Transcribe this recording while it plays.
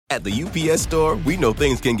At the UPS Store, we know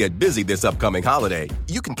things can get busy this upcoming holiday.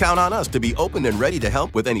 You can count on us to be open and ready to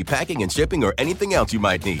help with any packing and shipping or anything else you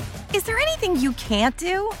might need. Is there anything you can't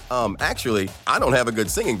do? Actually, I don't have a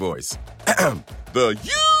good singing voice. The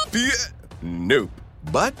UPS... Nope.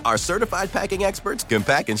 But our certified packing experts can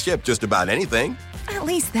pack and ship just about anything. At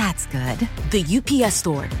least that's good. The UPS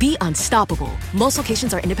Store. Be unstoppable. Most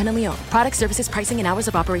locations are independently owned. Product services, pricing, and hours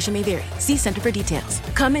of operation may vary. See Center for details.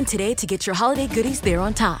 Come in today to get your holiday goodies there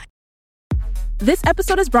on time. This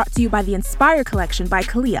episode is brought to you by the Inspire Collection by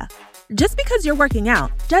Kalia. Just because you're working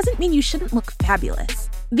out doesn't mean you shouldn't look fabulous.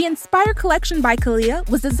 The Inspire Collection by Kalia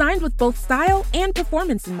was designed with both style and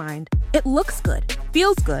performance in mind. It looks good,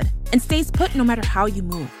 feels good, and stays put no matter how you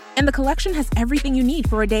move. And the collection has everything you need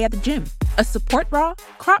for a day at the gym. A support bra,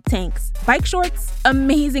 crop tanks, bike shorts,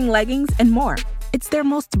 amazing leggings, and more. It's their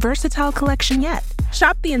most versatile collection yet.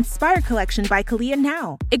 Shop the Inspire Collection by Kalia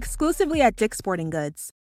now, exclusively at Dick's Sporting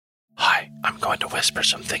Goods. Hi, I'm going to whisper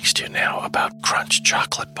some things to you now about Crunch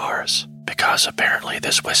chocolate bars, because apparently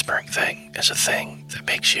this whispering thing is a thing that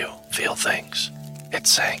makes you feel things.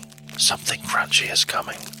 It's saying something crunchy is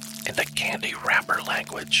coming in the candy wrapper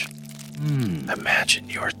language. Imagine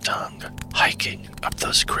your tongue hiking up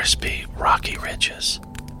those crispy, rocky ridges.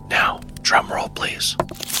 Now, drum roll, please.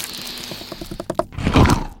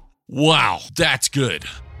 Wow, that's good.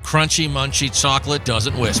 Crunchy, munchy chocolate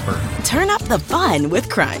doesn't whisper. Turn up the fun with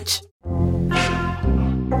Crunch.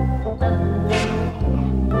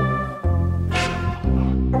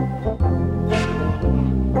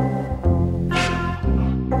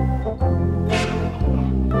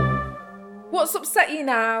 What's upset you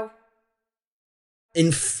now?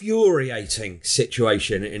 Infuriating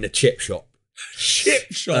situation in a chip shop. Chip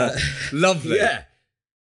shop? Lovely. Yeah.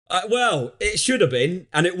 Well, it should have been,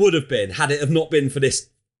 and it would have been, had it have not been for this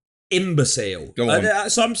imbecile. Go on.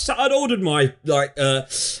 I'd ordered my,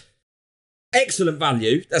 excellent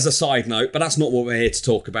value, as a side note, but that's not what we're here to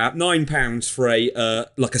talk about. £9 for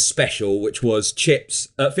a special, which was chips,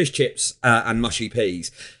 fish chips, and mushy peas.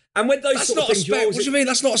 And with those That's sort not of things, what do you mean?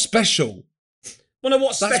 That's not a special. Well, no,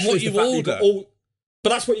 what's That's special what is the you fact that order. got all. But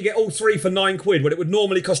that's what you get all three for £9, when it would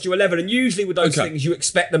normally cost you 11. And usually with those things, you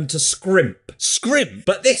expect them to scrimp. Scrimp?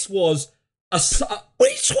 But this was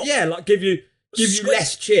give you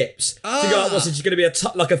less chips. To go, what's it? It's going to be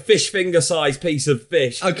like a fish finger sized piece of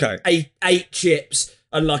fish. Okay. Eight chips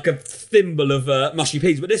and like a thimble of mushy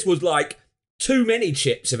peas. But this was like too many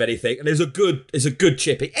chips, if anything. And it's a good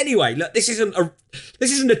chippy. Anyway, look, this isn't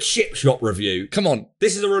a chip shop review. Come on.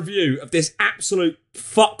 This is a review of this absolute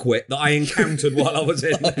fuckwit that I encountered while I was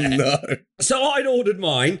in there. Oh, no. So I'd ordered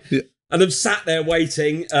mine and have sat there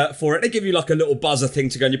waiting for it. They give you like a little buzzer thing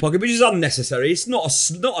to go in your pocket, which is unnecessary. It's not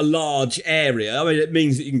a large area. I mean, it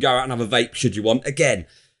means that you can go out and have a vape should you want. Again,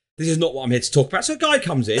 this is not what I'm here to talk about. So a guy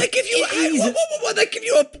comes in. They give you they give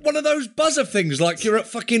you one of those buzzer things like you're at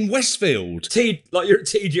fucking Westfield. Like you're at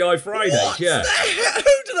TGI Fridays, What yeah. Who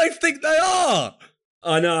do they think they are?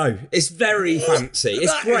 I know. It's very fancy.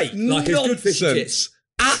 It's That great. is Like it's good fish and nonsense. chips.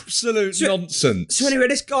 Absolute nonsense. So anyway,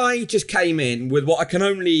 this guy just came in with what I can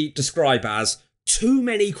only describe as too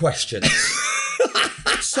many questions.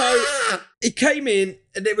 So he came in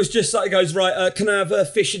and it was just like, he goes, right, can I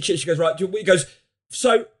have fish and chips? She goes, right. He goes,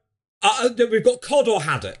 so we've got cod or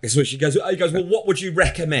haddock. Is what she goes. He goes, well, what would you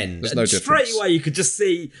recommend? There's and no straight difference. away you could just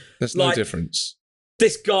see There's like, no difference.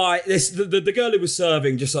 This guy, the girl who was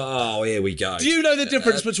serving, just like, oh, here we go. Do you know the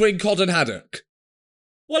difference between cod and haddock?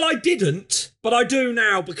 Well, I didn't, but I do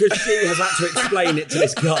now because she has had to explain it to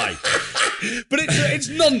this guy. But it's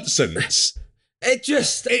nonsense. It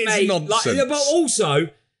just It's nonsense. But also,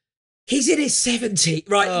 he's in his 70s,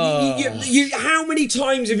 right? Oh. You, how many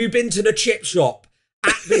times have you been to the chip shop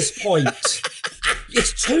at this point?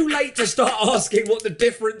 It's too late to start asking what the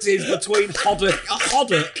difference is between haddock.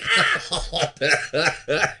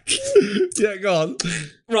 Yeah, go on.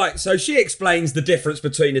 Right, so she explains the difference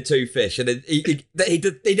between the two fish, and then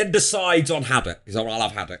he then decides on haddock. He's like, well, I'll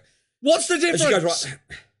have haddock. What's the difference? And she goes,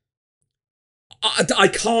 right, I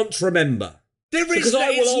can't remember. Because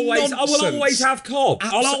I will always have cod.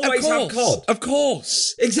 I'll always have cod. Of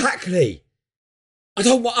course. Exactly. I'll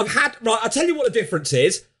tell you what the difference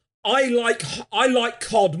is. I like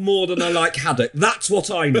cod more than I like haddock. That's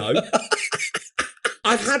what I know.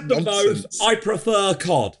 I've had them both. I prefer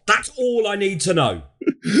cod. That's all I need to know.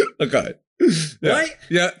 Okay. Yeah. Right?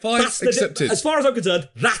 Yeah, fine. That's Accepted. as far as I'm concerned,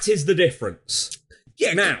 that is the difference.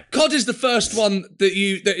 Yeah. Now, cod is the first one that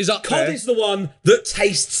is up cod there. is the one that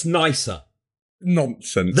tastes nicer.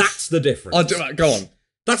 Nonsense. That's the difference. Go on.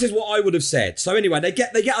 That is what I would have said. So anyway, they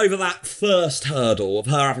get over that first hurdle of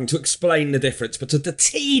her having to explain the difference, but the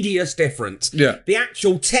tedious difference, the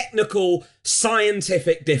actual technical,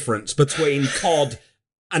 scientific difference between cod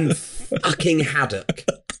and fucking haddock.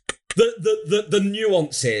 The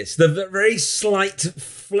nuances, the very slight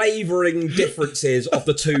flavouring differences of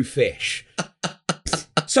the two fish.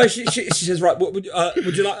 So she says, right, would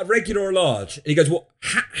you like a regular or a large? And he goes, well,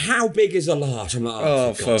 how big is a large? I'm like,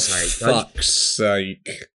 oh for God's sake. Fuck's sake.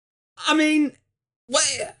 I mean,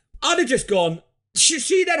 I'd have just gone,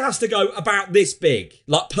 she then has to go about this big,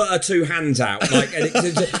 like put her two hands out. Like,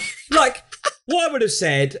 like, what I would have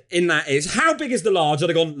said in that is, how big is the large? I'd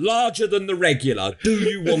have gone, larger than the regular. Do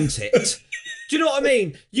you want it? Do you know what I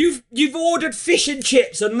mean? You've ordered fish and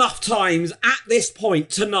chips enough times at this point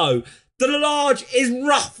to know that a large is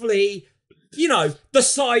roughly, the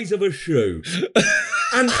size of a shoe.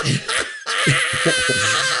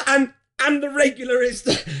 And the regular is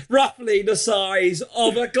roughly the size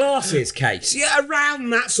of a glasses case. Yeah,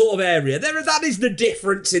 around that sort of area. That is the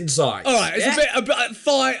difference in size. All right, it's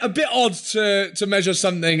a bit odd to measure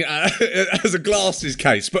something as a glasses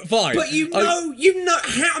case, but fine. But you know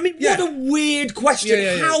how. I mean, what a weird question.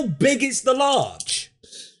 Yeah. How big is the large?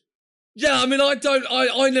 Yeah, I mean,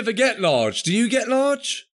 I never get large. Do you get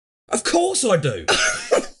large? Of course I do.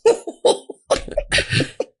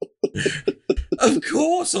 Of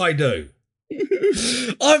course I do.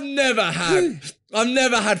 I've never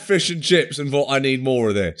had fish and chips and thought I need more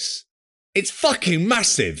of this. It's fucking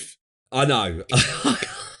massive. I know.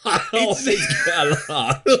 I always get a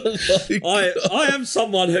large. I am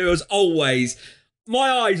someone who has always,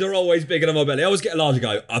 my eyes are always bigger than my belly. I always get a large and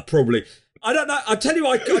go, I don't know. I tell you,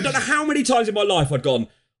 I don't know how many times in my life I'd gone,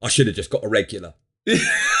 I should have just got a regular.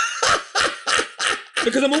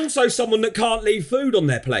 Because I'm also someone that can't leave food on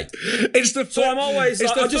their plate. So I'm always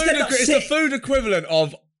like, it's the food equivalent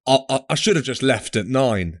of, I should have just left at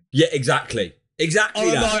 9. Yeah, exactly. Exactly.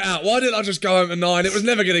 On a night out. Why didn't I just go home at 9? It was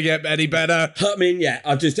never going to get any better. I mean, yeah.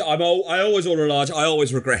 I always order a large. I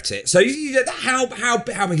always regret it. So how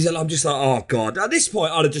big is it? I'm just like, oh God. At this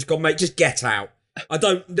point, I'd have just gone, mate, just get out.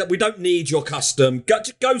 We don't need your custom.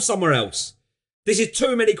 Go somewhere else. This is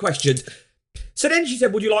too many questions. So then she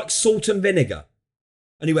said, would you like salt and vinegar?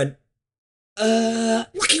 And he went,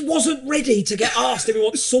 like he wasn't ready to get asked if he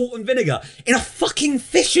wants salt and vinegar in a fucking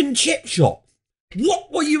fish and chip shop.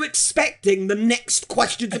 What were you expecting the next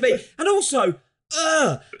question to be? And also,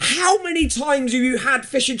 how many times have you had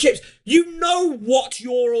fish and chips? You know what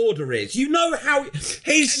your order is. You know how...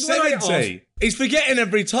 He's 70. He's forgetting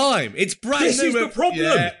every time. It's brand new. This is the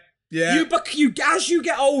problem. Yeah. As you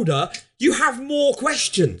get older, you have more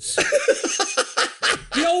questions.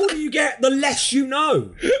 The older you get, the less you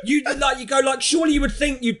know. You go, surely you would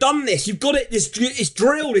think you've done this. You've got it. It's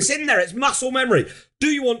drilled. It's in there. It's muscle memory. Do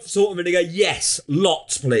you want salt and vinegar? Yes.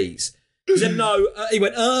 Lots, please. He said no. He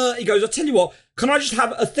went, he goes, I'll tell you what. Can I just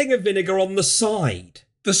have a thing of vinegar on the side?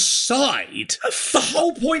 The side? The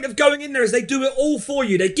whole point of going in there is they do it all for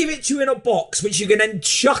you. They give it to you in a box, which you can then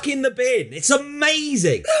chuck in the bin. It's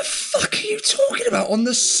amazing. The fuck are you talking about on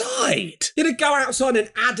the side? You're going to go outside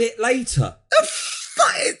and add it later. The fuck?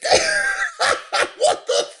 What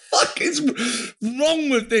the fuck is wrong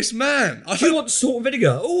with this man? Do you want salt and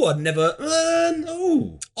vinegar? Oh, I'd never...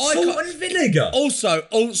 no. Salt and vinegar. Also,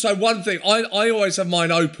 one thing. I always have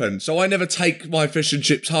mine open, so I never take my fish and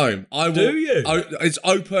chips home. Do you? It's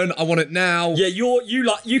open. I want it now. Yeah,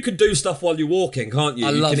 you can do stuff while you're walking, can't you?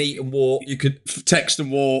 You can eat and walk. You could text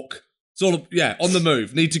and walk. It's all on the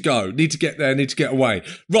move. Need to go. Need to get there. Need to get away.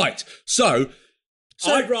 Right. So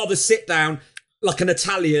I'd rather sit down like an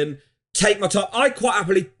Italian. Take my time. I quite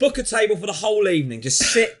happily book a table for the whole evening. Just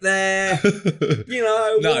sit there,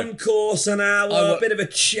 one course an hour, a bit of a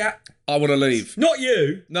chat. I want to leave. Not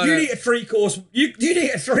you. No, you eat a 3-course. You eat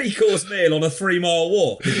a 3-course meal on a 3-mile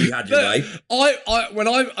walk if you had your way.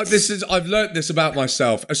 I've learnt this about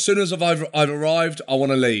myself. As soon as I've arrived, I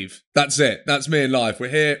want to leave. That's it. That's me in life. We're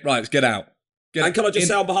here. Right, let's get out. And can I just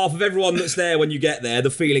say on behalf of everyone that's there when you get there,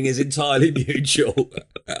 the feeling is entirely mutual.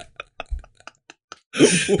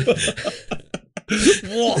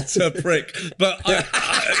 What a prick. But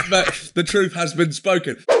the truth has been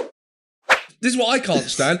spoken. This is what I can't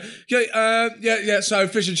stand. So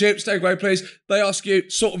fish and chips, takeaway please. They ask you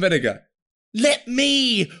salt and vinegar. Let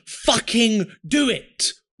me fucking do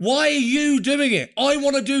it. Why are you doing it? I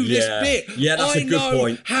want to do this bit. Yeah, that's a good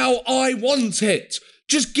point. I know how I want it.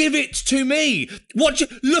 Just give it to me.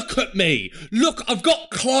 Look at me. Look, I've got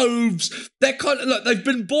clothes. They've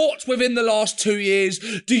been bought within the last 2 years.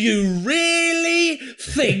 Do you really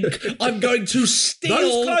think I'm going to steal...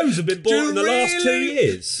 Those clothes have been bought in the last 2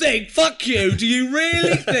 years. Fuck you, do you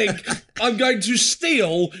really think I'm going to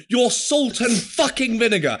steal your salt and fucking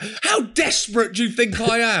vinegar? How desperate do you think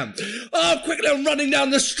I am? Oh, quickly, I'm running down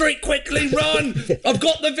the street, quickly, run! I've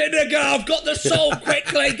got the vinegar, I've got the salt,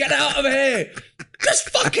 quickly, get out of here! Just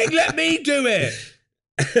fucking let me do it!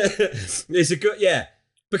 It's a good, yeah.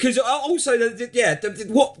 Because also,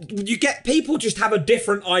 what you get, people just have a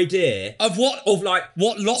different idea of what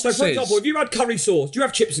lots. So, for example, if you had curry sauce, do you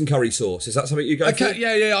have chips and curry sauce? Is that something you go for?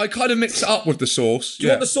 Yeah. I kind of mix it up with the sauce. Do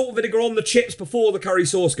you want the salt and vinegar on the chips before the curry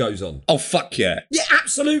sauce goes on? Oh, fuck yeah. Yeah,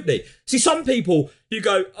 absolutely. See, some people, you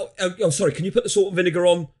go, oh, sorry, can you put the salt and vinegar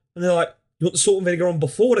on? And they're like, you want the salt and vinegar on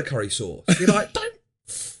before the curry sauce? You're like, don't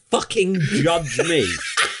fucking judge me.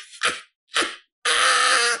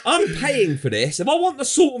 I'm paying for this. If I want the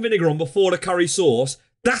salt and vinegar on before the curry sauce,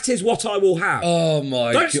 that is what I will have. Oh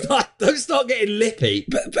my god! Don't start getting lippy.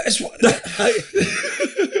 But it's what...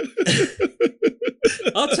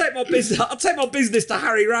 I'll take my business to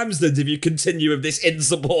Harry Ramsden's if you continue with this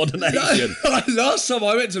insubordination. Last time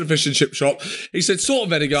I went to the fish and chip shop, he said salt and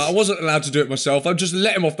vinegar. I wasn't allowed to do it myself. I just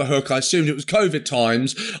let him off the hook. I assumed it was COVID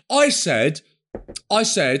times. I said,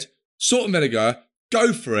 salt and vinegar.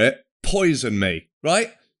 Go for it. Poison me,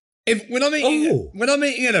 right? When I'm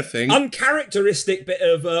eating anything, uncharacteristic bit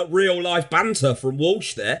of real life banter from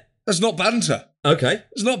Walsh there. That's not banter. Okay,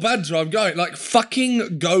 it's not banter. I'm going like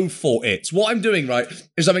fucking go for it. What I'm doing, right,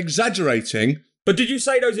 is I'm exaggerating. But did you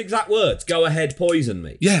say those exact words? Go ahead, poison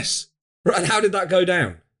me. Yes. Right. And how did that go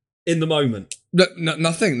down in the moment?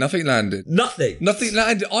 Nothing landed. Nothing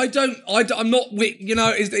landed. I'm not, you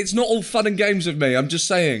know, it's not all fun and games with me. I'm just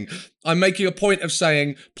saying, I'm making a point of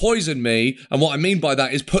saying poison me. And what I mean by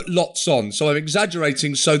that is put lots on. So I'm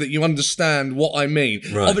exaggerating so that you understand what I mean.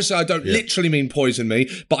 Right. Obviously, I don't literally mean poison me,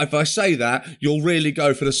 but if I say that, you'll really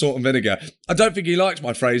go for the salt and vinegar. I don't think he liked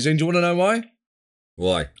my phrasing. Do you want to know why?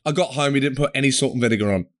 Why? I got home, he didn't put any salt and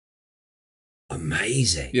vinegar on.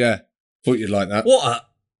 Amazing. Yeah. Thought you'd like that.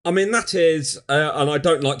 That is, and I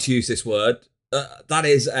don't like to use this word, that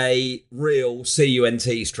is a real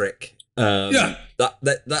CUNT trick.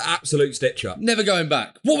 That absolute stitch up. Never going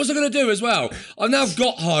back. What was I going to do as well? I've now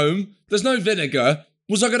got home, there's no vinegar.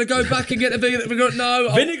 Was I going to go back and get the vinegar? No.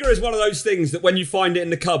 Vinegar is one of those things that when you find it in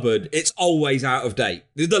the cupboard, it's always out of date.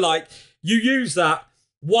 They're like, you use that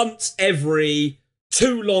once every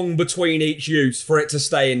too long between each use for it to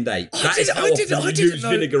stay in date. That is how often you use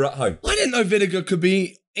vinegar at home. I didn't know vinegar could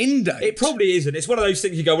be in date. It probably isn't. It's one of those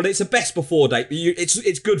things you go, well, it's a best before date, but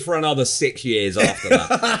it's good for another 6 years after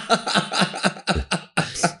that.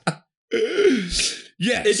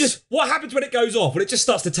 Yes. It just, what happens when it goes off? Well, it just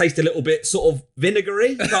starts to taste a little bit sort of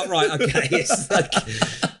vinegary. Like, right, okay. It's like,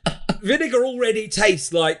 vinegar already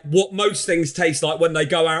tastes like what most things taste like when they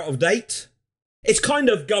go out of date. It's kind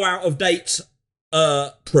of go out of date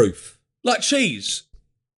proof. Like cheese.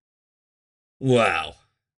 Wow.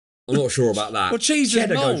 I'm not sure about that. Well, cheese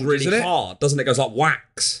Cheddar is mold, goes really hard, doesn't it? It goes like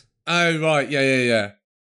wax. Oh, right. Yeah.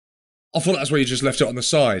 I thought that's where you just left it on the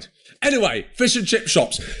side. Anyway, fish and chip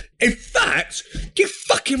shops. In fact, you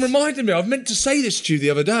fucking reminded me. I've meant to say this to you the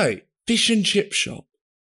other day. Fish and chip shop.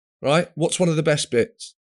 Right? What's one of the best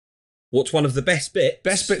bits? What's one of the best bits?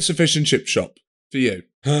 Best bits of fish and chip shop for you.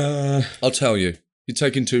 I'll tell you. You're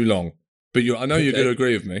taking too long. But I know you're going to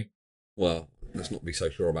agree with me. Well, let's not be so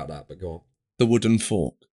sure about that, but go on. The wooden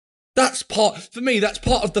fork. That's part of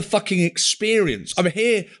the fucking experience. I'm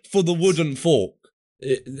here for the wooden fork.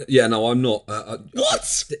 No, I'm not.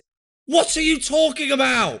 What? What are you talking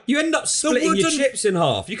about? You end up splitting your chips in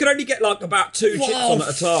half. You can only get like about 2 chips on at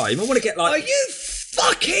a time. I want to get like... Are you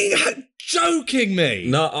fucking joking me?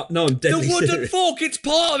 No, I'm deadly The wooden serious. fork, it's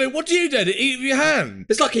part of it. What do you do? Eat with your hand?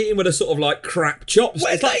 It's like eating with a sort of like crap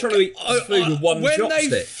chopstick. It's like trying to eat food with one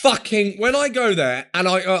chopstick. When I go there and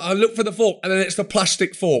I look for the fork and then it's the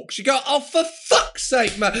plastic forks, you go, oh, for fuck's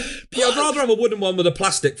sake, man. Yeah, I'd rather have a wooden one with a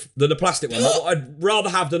plastic than a plastic one. What I'd rather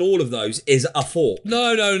have than all of those is a fork.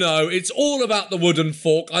 No. It's all about the wooden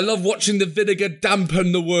fork. I love watching the vinegar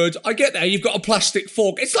dampen the wood. I get there, you've got a plastic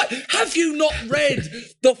fork. It's like, have you not read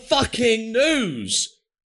the fucking news?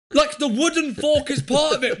 Like, the wooden fork is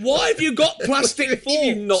part of it. Why have you got plastic forks?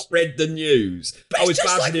 Have you not read the news? It's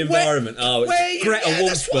bad for the environment. It's Greta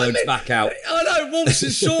Walshberg's back out. I know, Walsh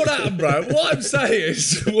is short at him, bro. What I'm saying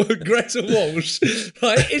is, Greta Walsh,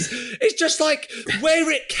 right, it's just like, where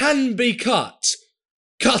it can be cut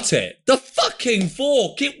it. The fucking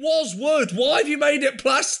fork, it was wood. Why have you made it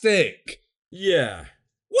plastic? Yeah.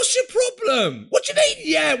 What's your problem? What do you mean,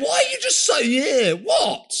 yeah? Why are you just saying, yeah?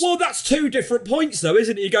 What? Well, that's two different points, though,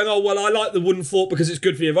 isn't it? You're going, oh, well, I like the wooden fork because it's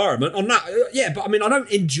good for the environment. On that, yeah, but I mean, I don't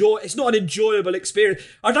enjoy, it's not an enjoyable experience.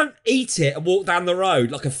 I don't eat it and walk down the road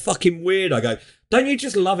like a fucking weirdo. I go, don't you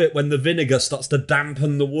just love it when the vinegar starts to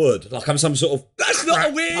dampen the wood? Like I'm some sort of... That's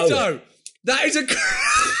not a weirdo. Poet. That is a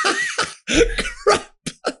crap.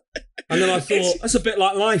 And then I thought, that's a bit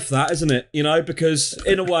like life, that, isn't it? You know, because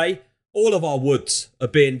in a way... all of our woods are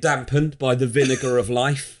being dampened by the vinegar of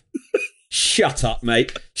life. Shut up,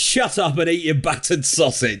 mate. Shut up and eat your battered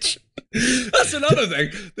sausage. That's another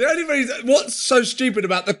thing. The only reason... what's so stupid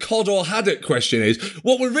about the cod or haddock question is,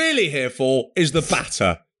 what we're really here for is the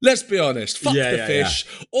batter. Let's be honest. Fuck the fish.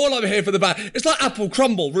 Yeah. All I'm here for the batter. It's like apple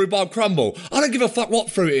crumble, rhubarb crumble. I don't give a fuck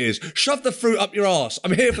what fruit it is. Shove the fruit up your arse.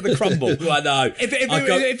 I'm here for the crumble. I know.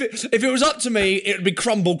 If it was up to me, it would be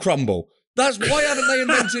crumble. That's why haven't they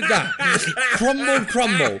invented that?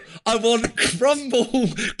 Crumble. I want crumble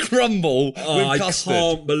with custard. I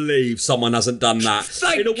can't believe someone hasn't done that.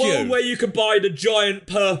 In a world where you can buy the giant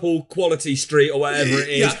purple quality street or whatever it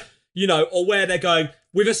is, you know, or where they're going,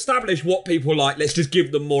 we've established what people like, let's just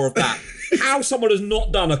give them more of that. How someone has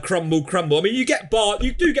not done a crumble. I mean, you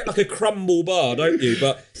do get like a crumble bar, don't you?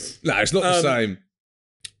 But no, it's not the same.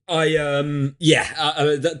 I mean,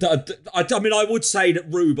 I would say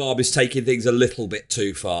that rhubarb is taking things a little bit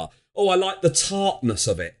too far. Oh, I like the tartness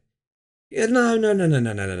of it. Yeah, no.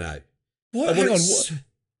 What? Hang on.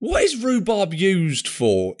 What is rhubarb used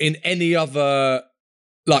for in any other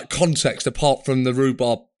like context apart from the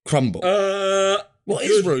rhubarb crumble? What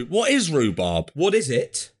is rhubarb? What is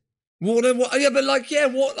it? What?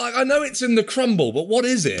 I know it's in the crumble, but what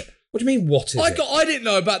is it? What do you mean, what is it? I didn't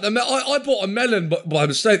know about them. I bought a melon by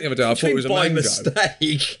mistake the other day. I thought it was a mango. By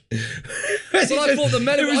mistake? Well, I bought the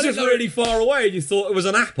melon. It was just really far away and you thought it was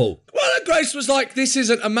an apple. Well, Grace was like, this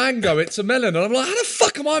isn't a mango, it's a melon. And I'm like, how the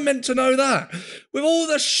fuck am I meant to know that? With all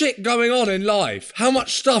the shit going on in life, how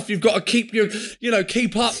much stuff you've got to keep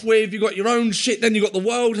up with. You've got your own shit, then you've got the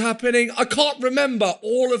world happening. I can't remember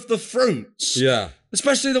all of the fruits. Yeah.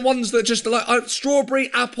 Especially the ones that just like strawberry,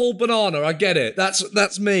 apple, banana. I get it.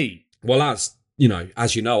 That's me. Well, as you know,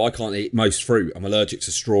 I can't eat most fruit. I'm allergic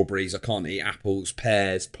to strawberries. I can't eat apples,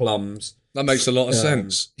 pears, plums. That makes a lot of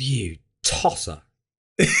sense. You tosser.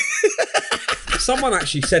 Someone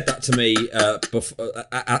actually said that to me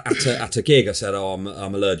at a gig. I said, "Oh,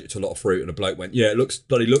 I'm allergic to a lot of fruit," and a bloke went, "Yeah, it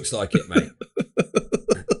bloody looks like it, mate."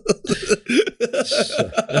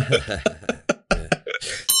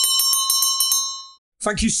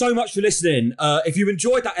 Thank you so much for listening. If you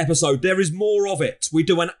enjoyed that episode, there is more of it. We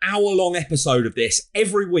do an hour-long episode of this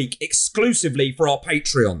every week exclusively for our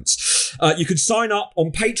Patreons. You can sign up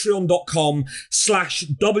on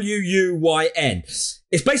patreon.com/WUYN.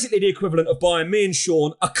 It's basically the equivalent of buying me and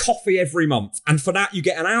Sean a coffee every month. And for that, you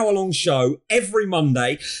get an hour-long show every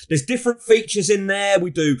Monday. There's different features in there. We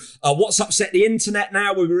do What's Upset the Internet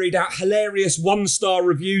now, where we read out hilarious one-star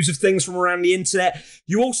reviews of things from around the internet.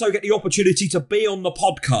 You also get the opportunity to be on the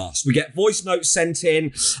podcast. We get voice notes sent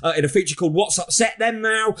in a feature called What's Upset Them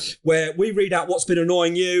Now, where we read out what's been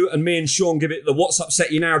annoying you, and me and Sean give it the What's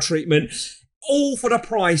Upset You Now treatment, all for the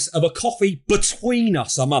price of a coffee between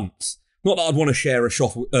us a month. Not that I'd want to share a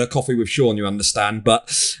coffee with Sean, you understand, but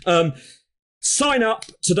sign up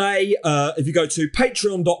today if you go to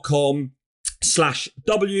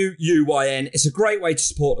patreon.com/WUYN. It's a great way to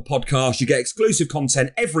support the podcast. You get exclusive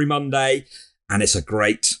content every Monday, and it's a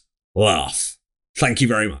great laugh. Thank you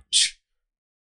very much.